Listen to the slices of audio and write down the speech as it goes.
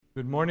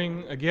Good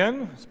morning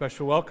again.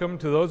 Special welcome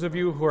to those of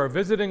you who are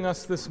visiting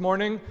us this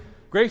morning.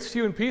 Grace to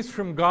you and peace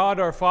from God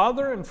our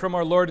Father and from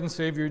our Lord and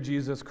Savior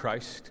Jesus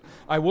Christ.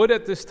 I would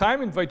at this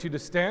time invite you to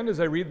stand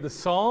as I read the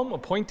psalm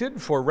appointed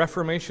for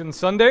Reformation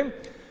Sunday.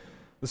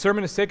 The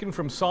sermon is taken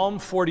from Psalm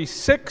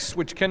 46,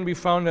 which can be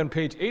found on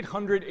page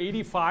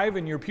 885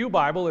 in your pew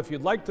Bible if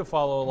you'd like to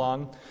follow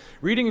along.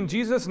 Reading in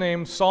Jesus'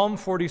 name, Psalm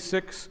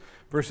 46,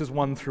 verses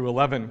 1 through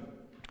 11.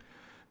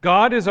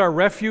 God is our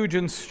refuge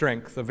and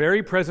strength, a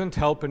very present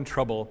help in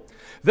trouble.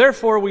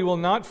 Therefore we will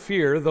not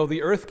fear, though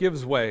the earth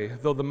gives way,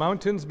 though the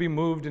mountains be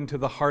moved into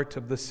the heart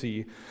of the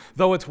sea,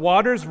 though its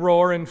waters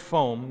roar and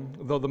foam,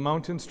 though the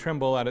mountains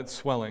tremble at its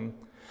swelling.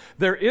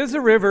 There is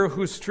a river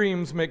whose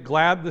streams make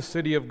glad the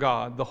city of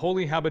God, the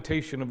holy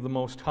habitation of the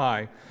Most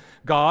High.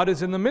 God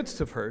is in the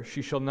midst of her,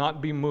 she shall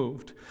not be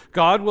moved.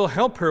 God will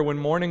help her when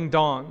morning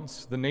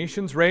dawns. The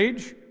nations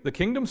rage, the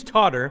kingdoms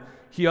totter,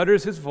 he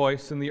utters his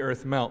voice and the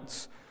earth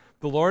melts.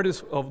 The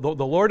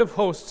Lord of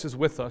hosts is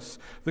with us.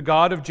 The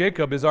God of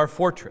Jacob is our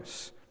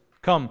fortress.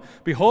 Come,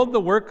 behold the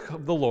work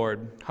of the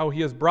Lord, how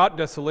he has brought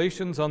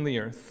desolations on the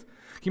earth.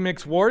 He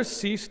makes wars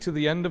cease to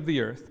the end of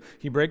the earth.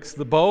 He breaks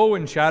the bow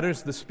and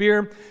shatters the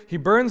spear. He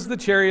burns the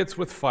chariots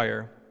with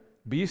fire.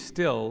 Be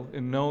still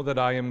and know that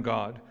I am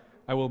God.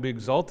 I will be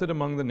exalted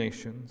among the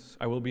nations.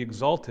 I will be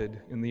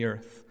exalted in the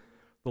earth.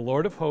 The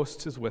Lord of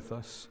hosts is with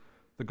us.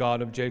 The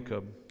God of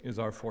Jacob is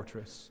our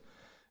fortress.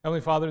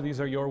 Heavenly Father,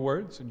 these are your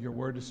words, and your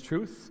word is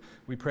truth.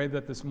 We pray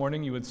that this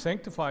morning you would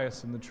sanctify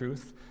us in the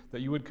truth, that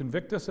you would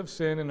convict us of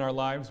sin in our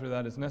lives where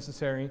that is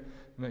necessary,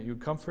 and that you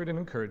would comfort and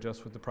encourage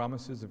us with the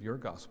promises of your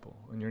gospel.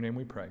 In your name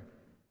we pray.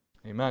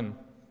 Amen.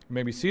 You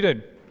may be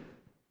seated.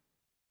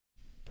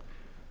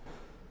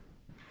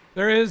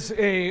 There is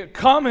a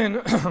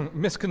common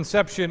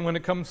misconception when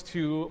it comes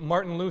to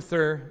Martin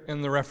Luther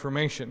and the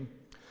Reformation.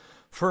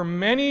 For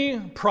many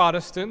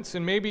Protestants,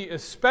 and maybe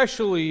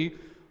especially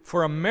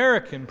for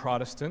American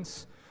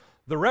Protestants,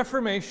 the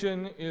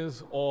Reformation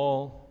is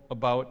all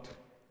about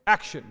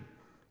action.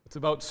 It's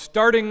about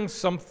starting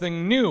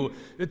something new.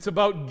 It's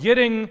about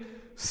getting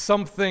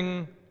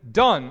something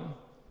done.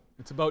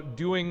 It's about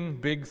doing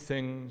big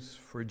things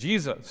for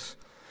Jesus.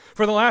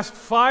 For the last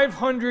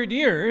 500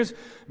 years,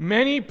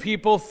 many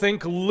people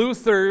think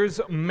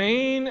Luther's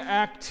main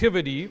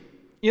activity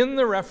in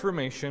the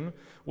Reformation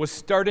was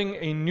starting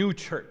a new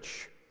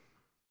church.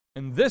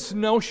 And this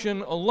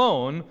notion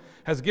alone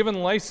has given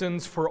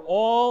license for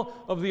all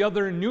of the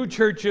other new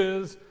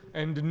churches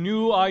and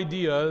new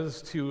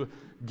ideas to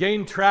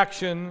gain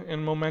traction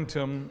and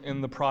momentum in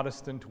the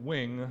Protestant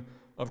wing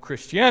of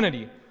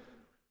Christianity.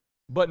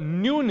 But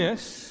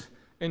newness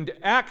and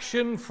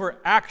action for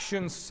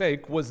action's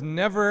sake was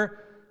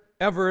never,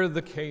 ever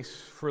the case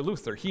for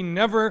Luther. He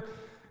never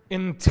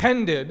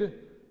intended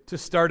to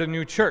start a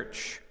new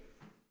church.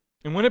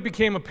 And when it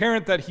became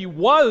apparent that he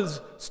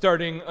was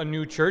starting a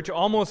new church,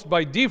 almost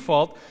by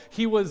default,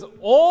 he was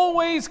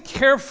always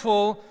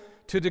careful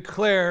to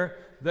declare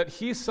that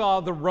he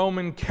saw the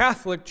Roman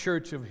Catholic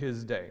Church of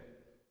his day,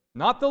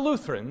 not the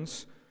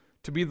Lutherans,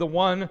 to be the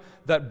one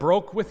that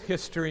broke with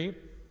history,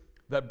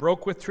 that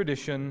broke with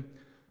tradition,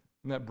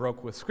 and that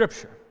broke with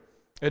Scripture.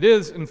 It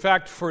is, in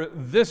fact, for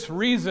this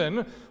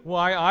reason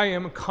why I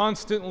am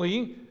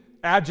constantly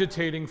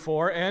agitating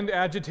for and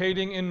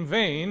agitating in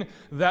vain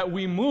that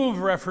we move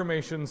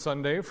Reformation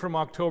Sunday from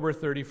October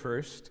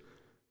 31st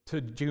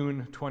to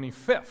June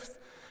 25th.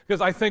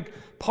 Because I think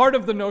part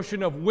of the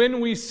notion of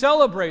when we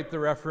celebrate the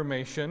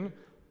Reformation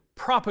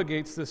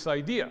propagates this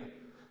idea.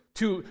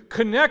 To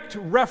connect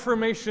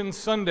Reformation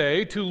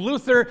Sunday to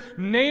Luther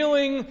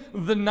nailing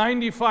the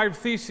 95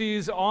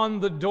 Theses on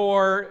the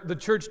door, the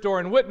church door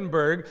in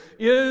Wittenberg,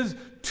 is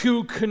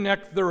to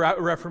connect the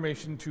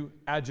Reformation to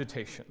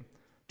agitation,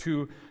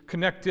 to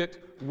connect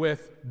it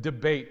with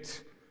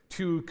debate,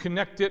 to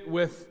connect it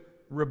with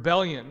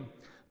rebellion.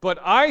 But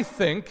I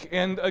think,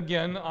 and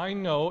again, I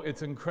know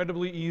it's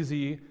incredibly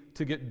easy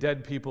to get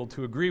dead people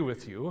to agree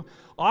with you,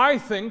 I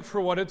think,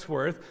 for what it's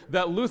worth,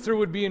 that Luther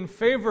would be in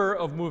favor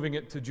of moving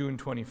it to June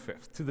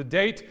 25th, to the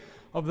date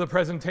of the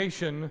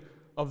presentation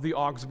of the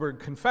Augsburg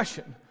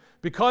Confession.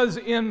 Because,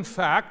 in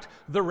fact,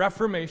 the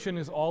Reformation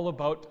is all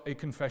about a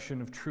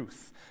confession of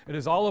truth. It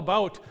is all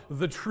about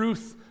the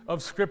truth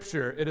of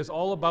Scripture. It is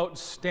all about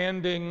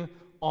standing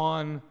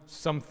on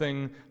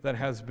something that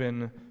has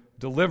been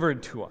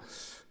delivered to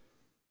us.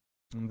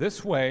 In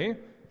this way,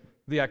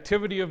 the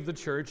activity of the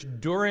church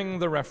during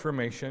the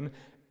Reformation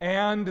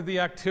and the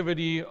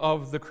activity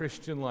of the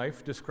Christian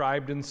life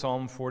described in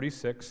Psalm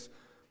 46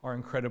 are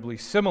incredibly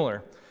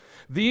similar.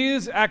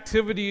 These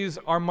activities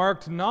are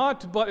marked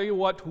not by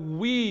what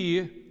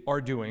we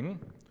are doing,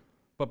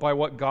 but by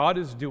what God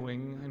is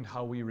doing and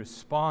how we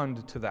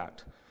respond to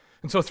that.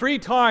 And so 3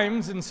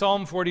 times in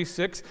Psalm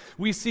 46,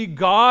 we see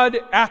God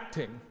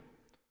acting.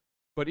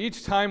 But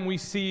each time we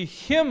see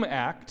Him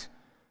act,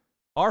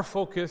 our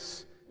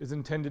focus is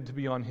intended to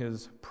be on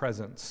His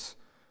presence.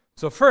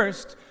 So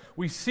first,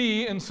 we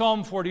see in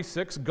Psalm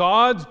 46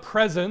 God's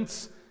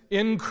presence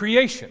in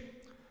creation.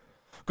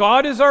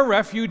 God is our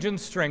refuge and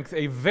strength,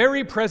 a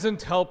very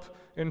present help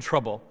in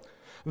trouble.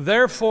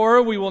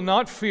 Therefore we will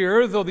not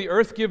fear, though the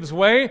earth gives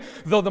way,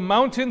 though the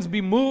mountains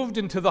be moved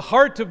into the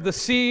heart of the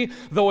sea,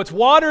 though its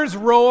waters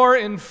roar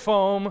in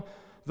foam,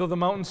 though the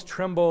mountains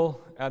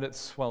tremble at its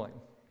swelling.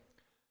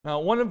 Now,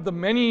 one of the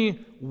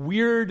many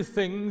weird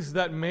things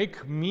that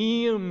make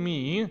me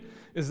me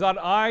is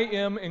that I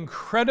am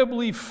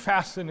incredibly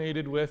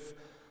fascinated with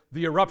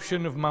the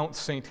eruption of Mount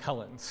St.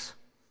 Helens.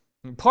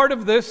 And part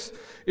of this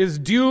is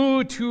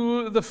due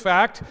to the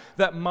fact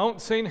that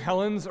Mount St.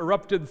 Helens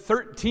erupted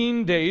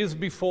 13 days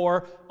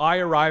before I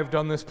arrived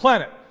on this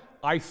planet.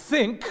 I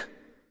think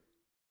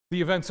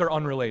the events are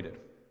unrelated.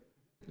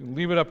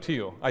 Leave it up to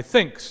you. I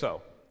think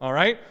so, all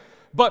right?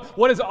 But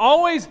what has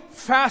always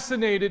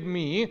fascinated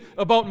me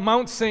about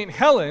Mount St.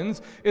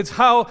 Helens is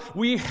how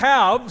we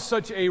have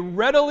such a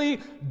readily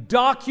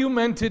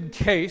documented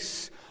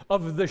case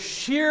of the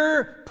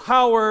sheer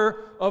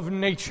power of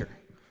nature.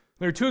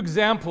 There are two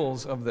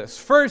examples of this.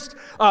 First,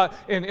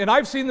 and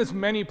I've seen this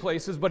many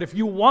places, but if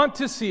you want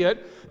to see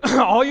it,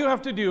 all you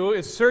have to do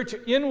is search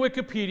in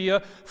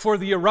Wikipedia for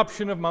the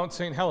eruption of Mount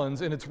St. Helens,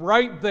 and it's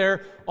right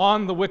there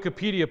on the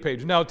Wikipedia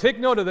page. Now, take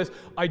note of this.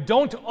 I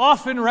don't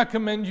often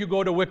recommend you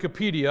go to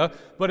Wikipedia,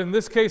 but in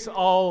this case,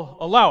 I'll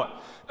allow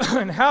it.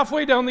 And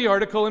halfway down the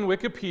article in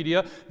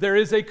Wikipedia, there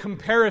is a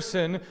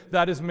comparison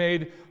that is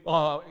made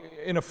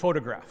in a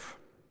photograph.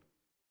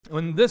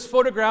 And this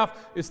photograph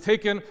is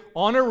taken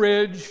on a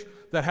ridge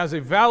that has a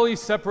valley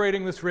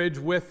separating this ridge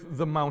with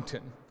the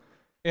mountain.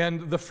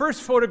 And the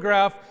first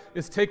photograph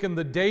is taken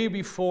the day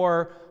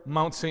before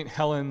Mount St.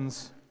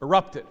 Helens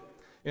erupted.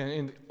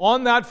 And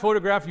on that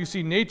photograph, you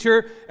see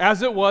nature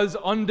as it was,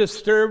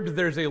 undisturbed.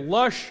 There's a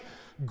lush,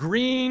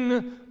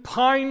 green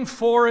pine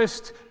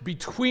forest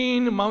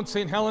between Mount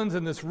St. Helens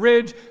and this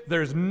ridge.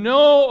 There's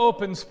no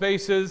open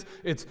spaces.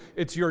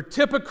 It's your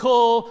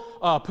typical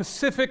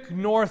Pacific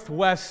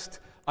Northwest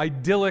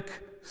idyllic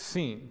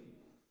scene.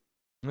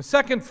 And the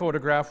second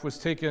photograph was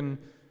taken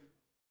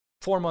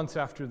 4 months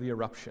after the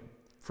eruption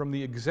from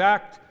the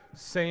exact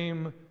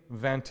same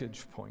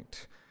vantage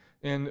point.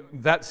 And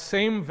that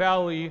same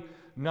valley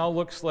now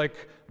looks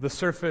like the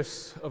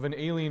surface of an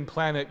alien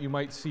planet you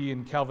might see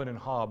in Calvin and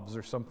Hobbes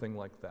or something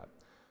like that.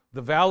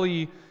 The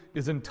valley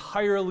is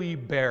entirely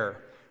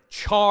bare,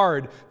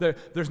 charred.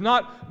 There's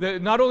not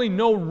only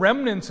no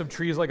remnants of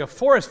trees like a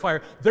forest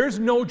fire, there's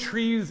no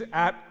trees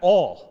at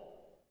all.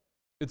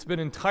 It's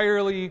been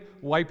entirely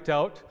wiped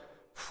out,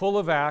 full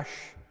of ash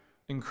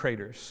and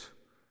craters.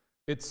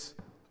 It's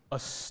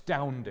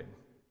astounding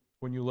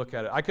when you look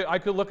at it. I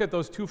could look at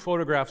those two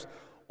photographs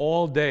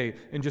all day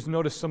and just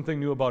notice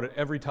something new about it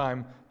every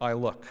time I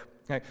look.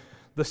 Okay.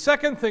 The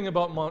second thing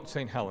about Mount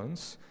St.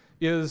 Helens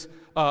is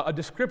a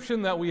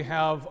description that we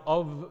have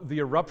of the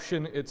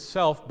eruption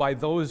itself by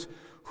those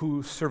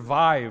who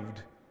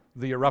survived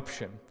the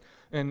eruption.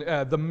 And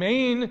the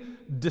main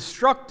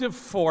destructive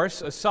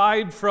force,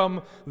 aside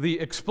from the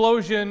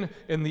explosion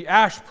and the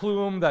ash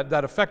plume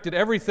that affected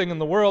everything in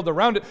the world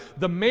around it,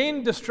 the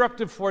main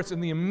destructive force in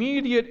the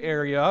immediate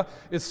area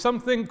is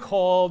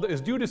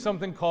due to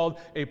something called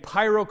a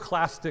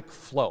pyroclastic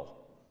flow.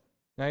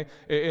 Okay?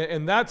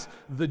 And that's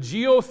the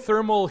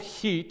geothermal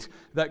heat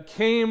that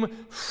came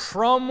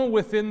from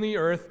within the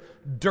earth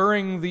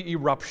during the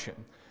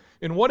eruption.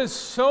 And what is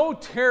so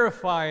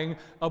terrifying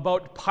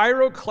about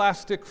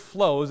pyroclastic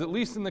flows, at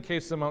least in the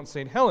case of Mount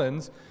St.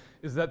 Helens,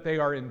 is that they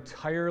are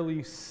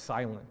entirely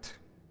silent.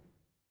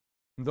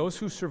 And those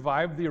who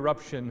survived the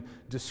eruption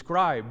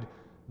described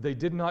they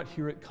did not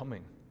hear it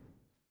coming.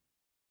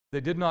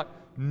 They did not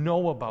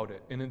know about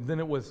it, and then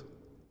it was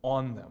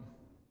on them.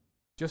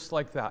 Just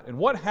like that. And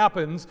what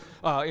happens,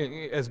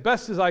 as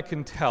best as I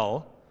can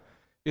tell,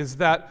 is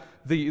that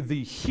the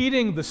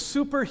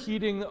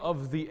superheating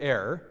of the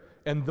air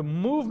and the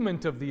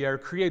movement of the air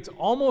creates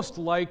almost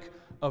like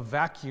a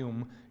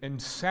vacuum,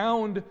 and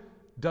sound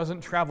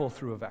doesn't travel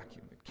through a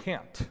vacuum. It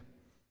can't.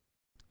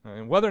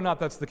 And whether or not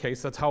that's the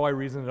case, that's how I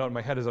reasoned it out in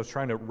my head as I was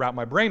trying to wrap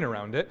my brain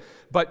around it,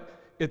 but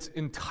it's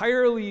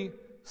entirely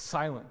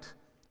silent.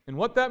 And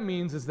what that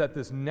means is that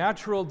this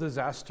natural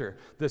disaster,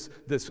 this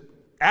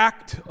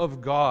act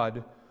of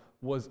God,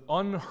 was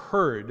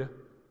unheard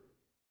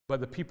by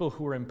the people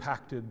who were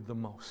impacted the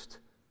most.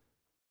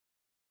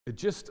 It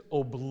just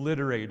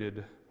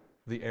obliterated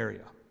the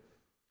area.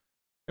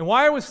 And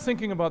why I was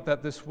thinking about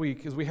that this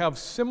week is we have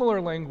similar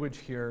language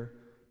here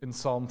in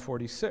Psalm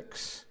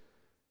 46.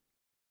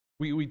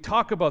 We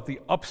talk about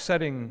the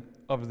upsetting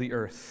of the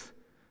earth,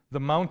 the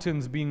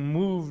mountains being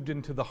moved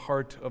into the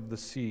heart of the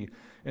sea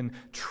and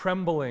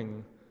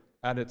trembling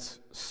at its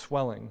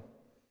swelling.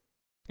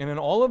 And in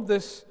all of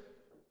this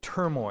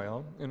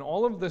turmoil, in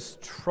all of this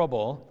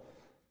trouble,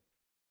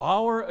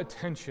 our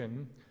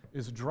attention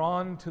is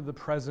drawn to the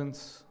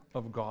presence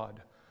of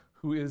God,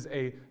 who is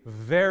a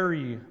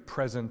very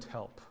present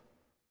help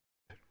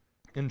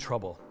in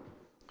trouble.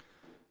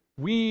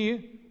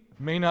 We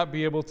may not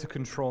be able to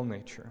control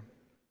nature.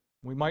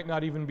 We might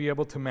not even be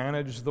able to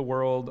manage the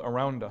world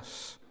around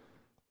us.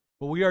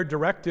 But we are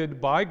directed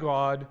by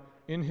God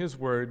in His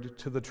Word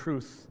to the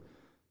truth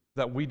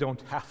that we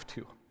don't have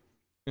to.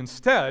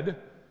 Instead,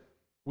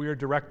 we are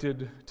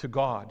directed to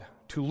God,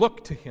 to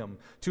look to Him,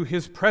 to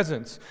His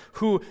presence,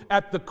 who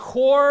at the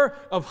core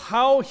of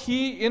how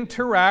He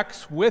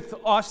interacts with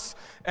us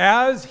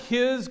as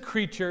His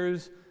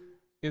creatures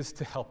is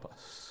to help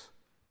us.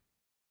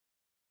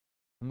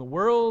 When the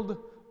world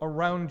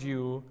around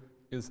you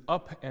is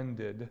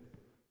upended,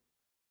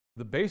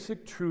 the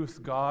basic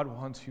truth God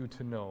wants you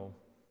to know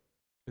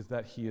is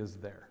that He is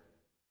there.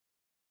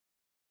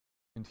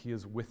 And He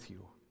is with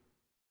you.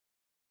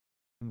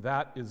 And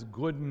that is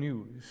good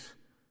news.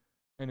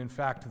 And in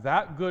fact,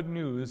 that good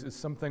news is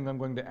something I'm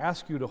going to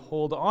ask you to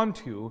hold on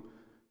to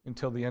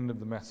until the end of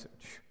the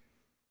message.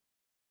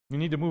 You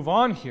need to move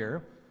on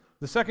here.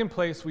 The second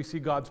place we see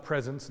God's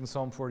presence in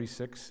Psalm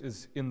 46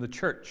 is in the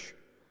church.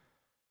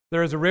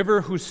 There is a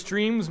river whose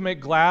streams make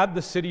glad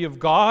the city of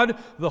God,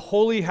 the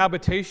holy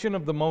habitation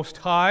of the Most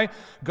High.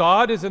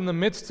 God is in the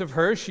midst of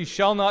her. She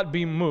shall not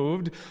be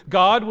moved.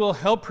 God will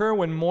help her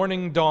when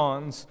morning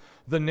dawns.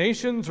 The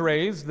nations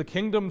raise, the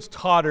kingdoms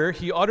totter.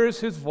 He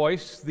utters His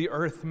voice, the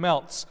earth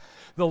melts.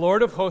 The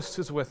Lord of hosts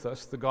is with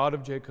us. The God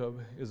of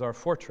Jacob is our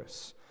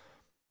fortress.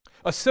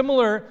 A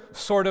similar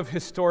sort of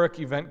historic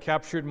event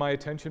captured my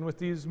attention with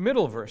these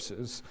middle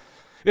verses.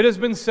 It has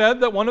been said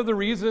that one of the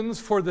reasons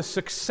for the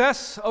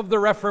success of the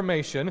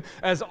Reformation,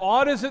 as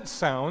odd as it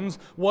sounds,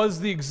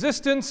 was the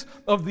existence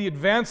of the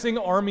advancing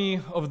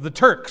army of the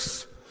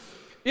Turks.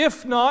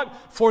 If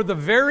not for the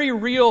very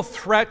real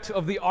threat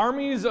of the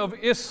armies of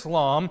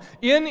Islam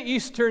in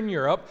Eastern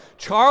Europe,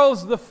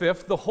 Charles V,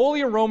 the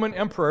Holy Roman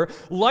Emperor,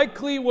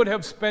 likely would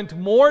have spent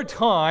more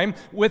time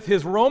with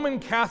his Roman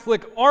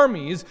Catholic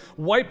armies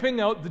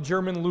wiping out the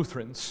German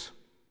Lutherans.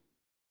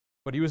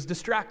 But he was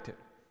distracted.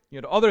 He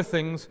had other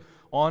things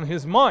on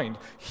his mind.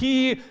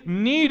 He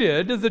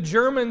needed the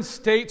German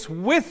states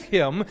with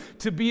him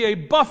to be a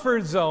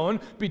buffer zone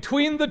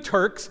between the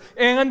Turks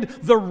and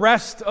the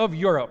rest of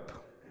Europe.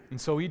 And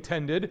so he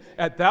tended,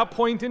 at that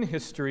point in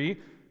history,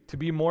 to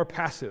be more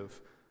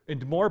passive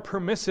and more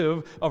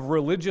permissive of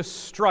religious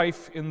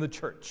strife in the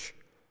church.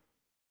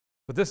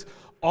 But this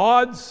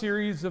odd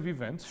series of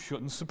events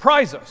shouldn't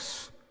surprise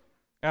us.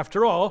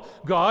 After all,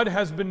 God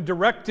has been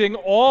directing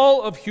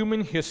all of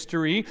human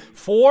history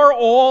for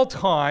all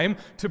time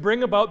to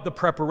bring about the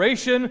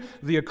preparation,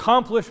 the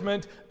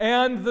accomplishment,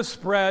 and the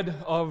spread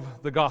of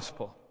the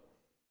gospel.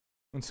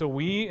 And so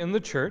we in the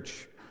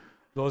church,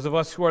 those of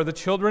us who are the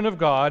children of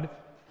God,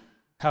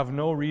 have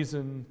no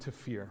reason to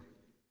fear.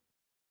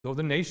 Though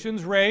the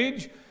nations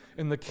rage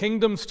and the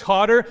kingdoms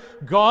totter,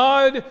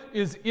 God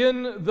is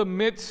in the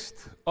midst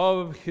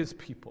of His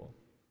people.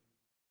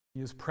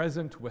 He is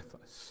present with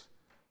us.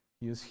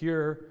 He is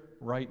here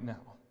right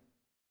now.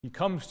 He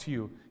comes to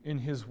you in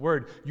His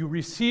Word. You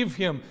receive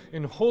Him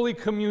in Holy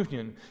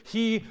Communion.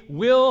 He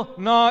will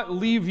not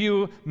leave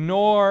you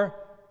nor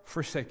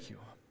forsake you.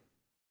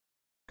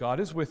 God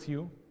is with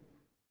you,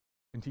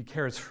 and He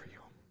cares for you.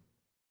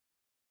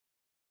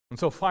 And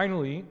so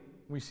finally,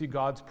 we see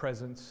God's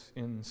presence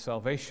in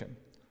salvation.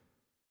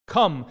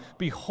 Come,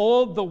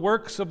 behold the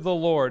works of the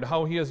Lord,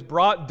 how He has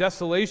brought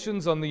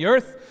desolations on the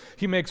earth.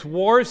 He makes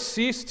wars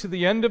cease to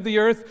the end of the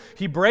earth.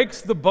 He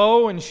breaks the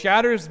bow and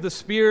shatters the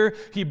spear.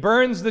 He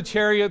burns the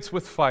chariots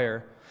with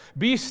fire.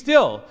 Be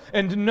still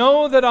and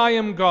know that I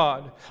am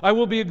God. I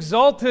will be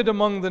exalted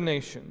among the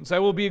nations. I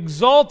will be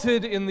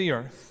exalted in the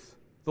earth.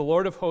 The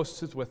Lord of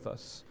hosts is with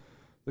us.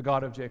 The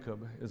God of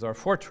Jacob is our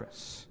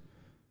fortress.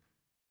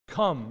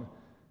 Come,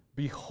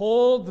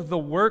 behold the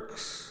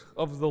works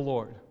of the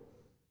Lord.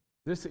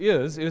 This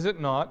is it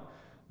not,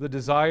 the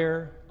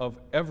desire of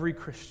every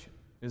Christian,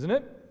 isn't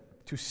it?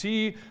 To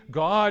see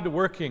God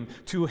working,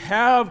 to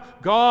have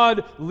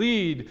God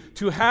lead,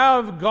 to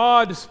have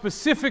God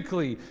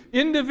specifically,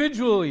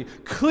 individually,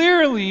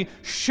 clearly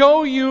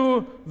show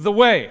you the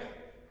way.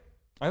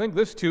 I think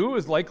this too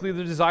is likely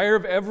the desire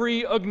of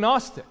every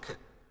agnostic,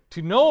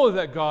 to know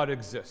that God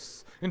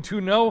exists and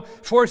to know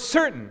for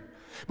certain.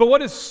 But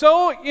what is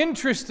so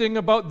interesting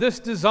about this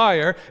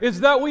desire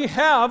is that we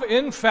have,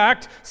 in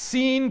fact,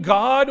 seen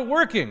God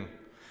working.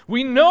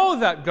 We know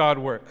that God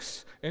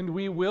works, and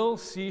we will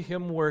see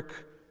Him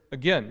work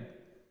again.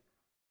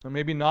 And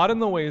maybe not in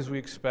the ways we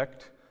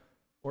expect,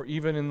 or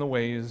even in the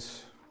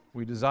ways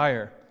we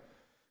desire.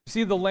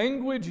 See, the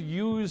language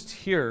used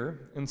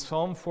here in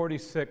Psalm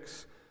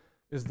 46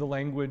 is the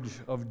language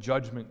of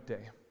Judgment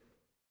Day.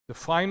 The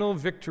final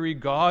victory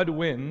God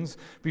wins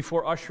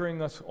before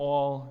ushering us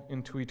all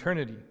into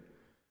eternity.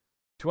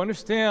 To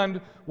understand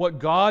what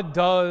God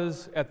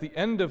does at the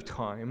end of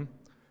time,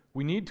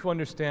 we need to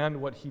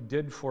understand what He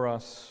did for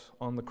us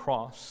on the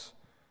cross.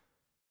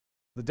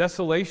 The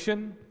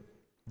desolation,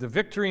 the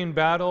victory in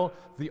battle,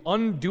 the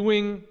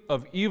undoing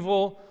of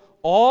evil,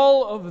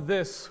 all of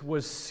this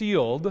was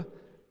sealed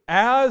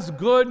as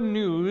good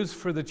news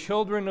for the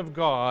children of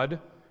God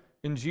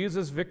in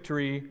Jesus'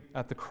 victory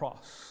at the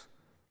cross.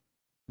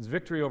 His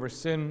victory over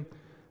sin,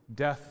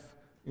 death,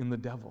 and the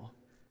devil.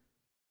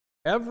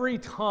 Every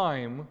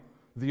time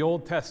the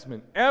Old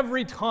Testament,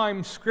 every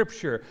time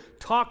Scripture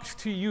talks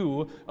to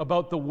you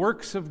about the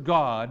works of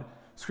God,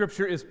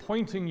 Scripture is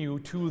pointing you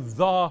to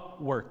the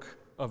work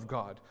of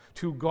God,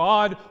 to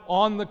God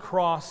on the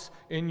cross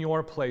in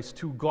your place,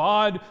 to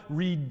God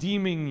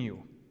redeeming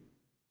you.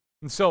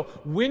 And so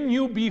when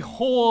you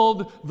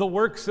behold the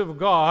works of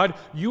God,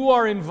 you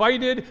are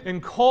invited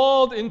and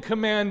called and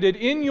commanded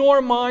in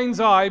your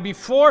mind's eye,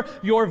 before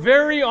your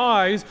very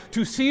eyes,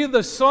 to see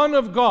the Son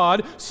of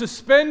God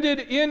suspended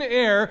in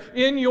air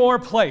in your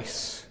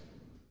place.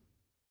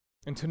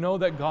 And to know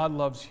that God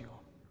loves you.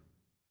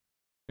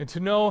 And to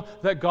know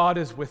that God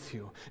is with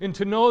you. And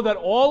to know that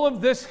all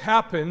of this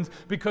happened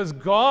because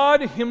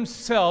God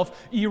Himself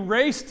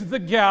erased the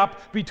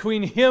gap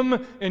between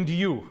Him and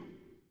you.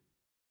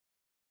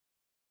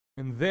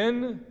 And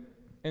then,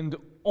 and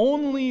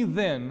only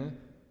then,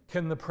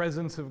 can the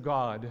presence of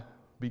God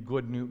be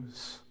good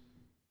news.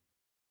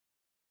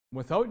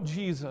 Without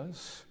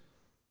Jesus,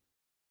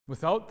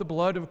 without the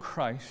blood of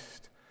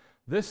Christ,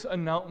 this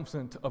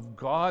announcement of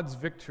God's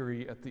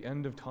victory at the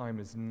end of time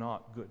is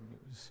not good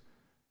news.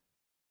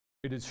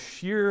 It is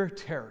sheer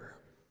terror.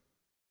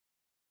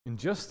 And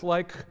just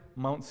like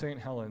Mount St.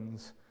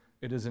 Helens,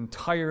 it is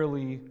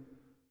entirely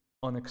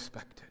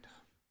unexpected.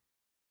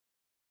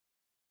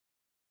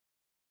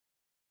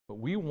 But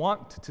we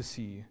want to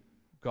see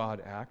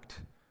God act.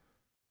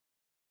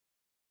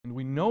 And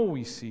we know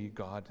we see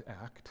God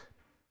act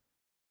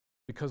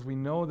because we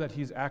know that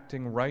He's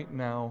acting right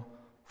now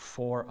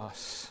for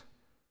us.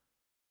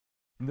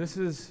 And this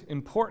is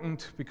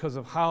important because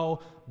of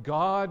how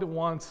God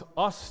wants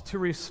us to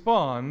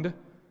respond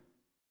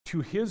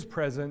to His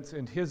presence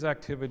and His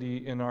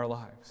activity in our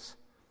lives.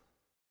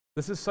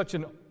 This is such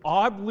an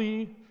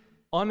oddly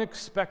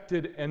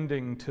unexpected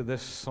ending to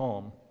this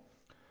psalm.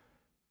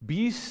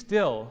 Be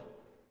still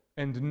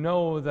and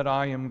know that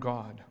I am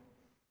God.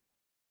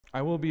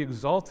 I will be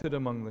exalted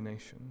among the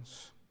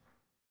nations.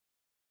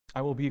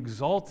 I will be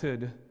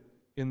exalted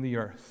in the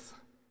earth.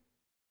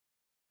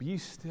 Be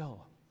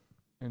still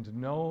and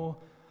know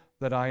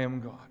that I am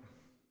God.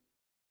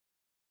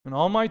 In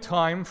all my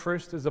time,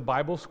 first as a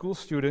Bible school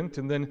student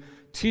and then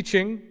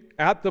teaching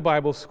at the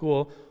Bible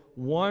school,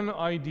 one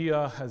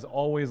idea has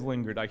always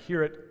lingered. I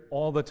hear it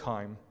all the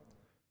time.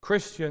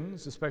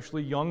 Christians,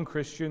 especially young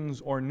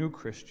Christians or new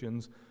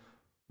Christians,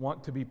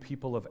 want to be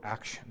people of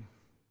action.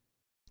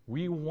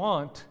 We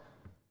want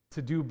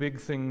to do big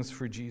things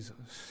for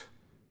Jesus.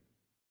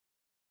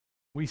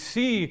 We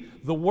see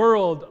the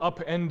world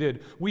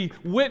upended. We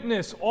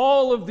witness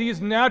all of these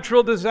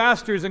natural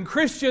disasters, and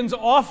Christians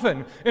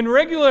often and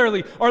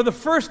regularly are the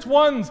first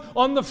ones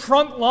on the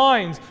front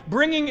lines,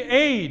 bringing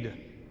aid,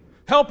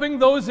 helping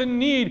those in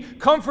need,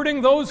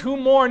 comforting those who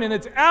mourn, and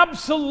it's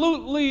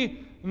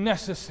absolutely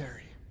necessary.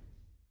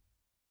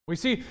 We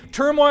see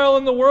turmoil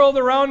in the world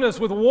around us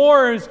with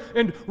wars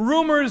and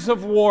rumors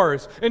of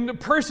wars and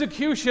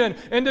persecution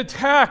and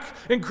attack,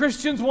 and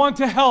Christians want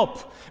to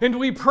help. And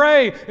we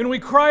pray and we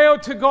cry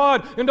out to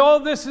God, and all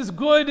this is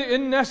good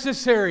and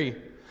necessary.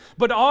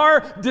 But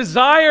our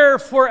desire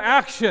for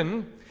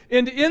action,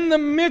 and in the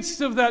midst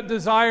of that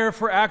desire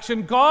for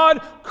action,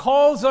 God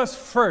calls us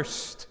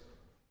first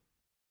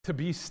to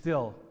be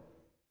still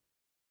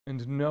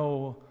and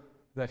know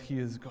that He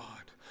is God.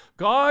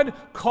 God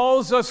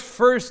calls us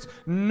first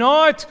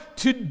not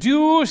to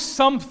do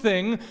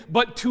something,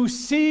 but to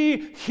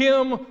see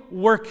Him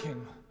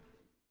working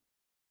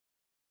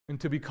and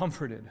to be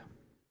comforted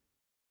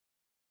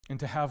and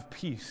to have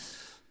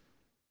peace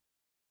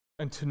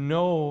and to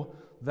know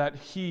that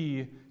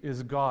He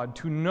is God,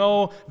 to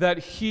know that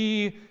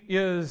He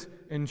is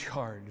in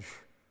charge.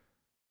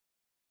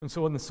 And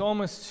so when the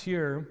psalmists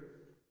here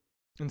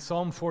in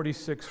Psalm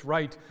 46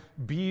 write,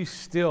 "Be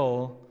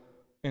still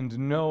and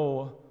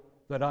know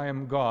that I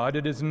am God,"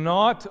 it is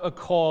not a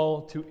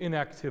call to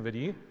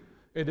inactivity.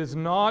 It is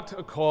not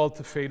a call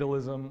to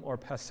fatalism or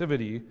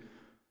passivity.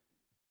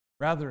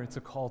 Rather, it's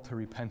a call to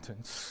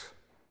repentance.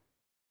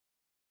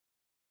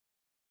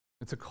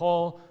 It's a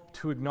call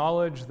to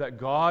acknowledge that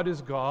God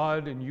is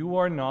God and you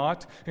are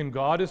not, and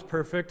God is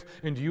perfect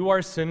and you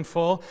are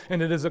sinful,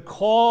 and it is a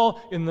call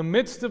in the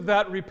midst of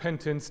that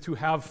repentance to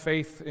have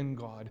faith in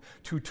God,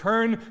 to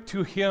turn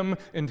to Him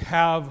and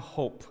have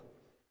hope.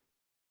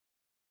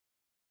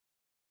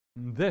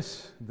 And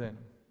this, then,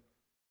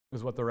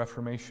 is what the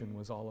Reformation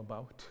was all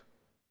about.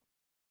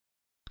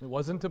 It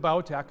wasn't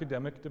about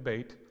academic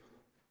debate.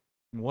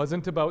 It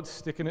wasn't about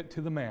sticking it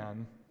to the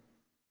man.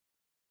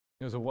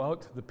 It was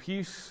about the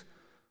peace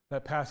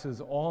that passes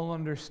all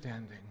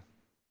understanding.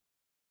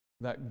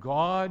 That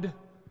God,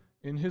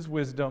 in His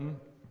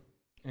wisdom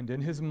and in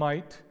His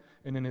might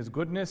and in His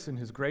goodness and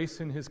His grace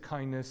and His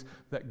kindness,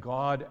 that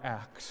God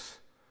acts.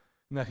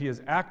 And that He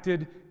has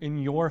acted in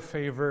your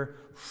favor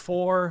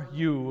for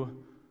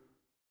you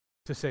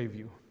to save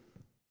you.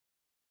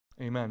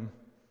 Amen.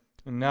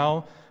 And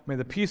now, may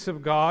the peace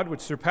of God, which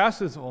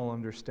surpasses all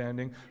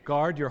understanding,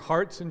 guard your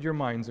hearts and your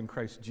minds in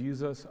Christ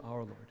Jesus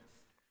our Lord.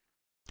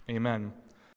 Amen.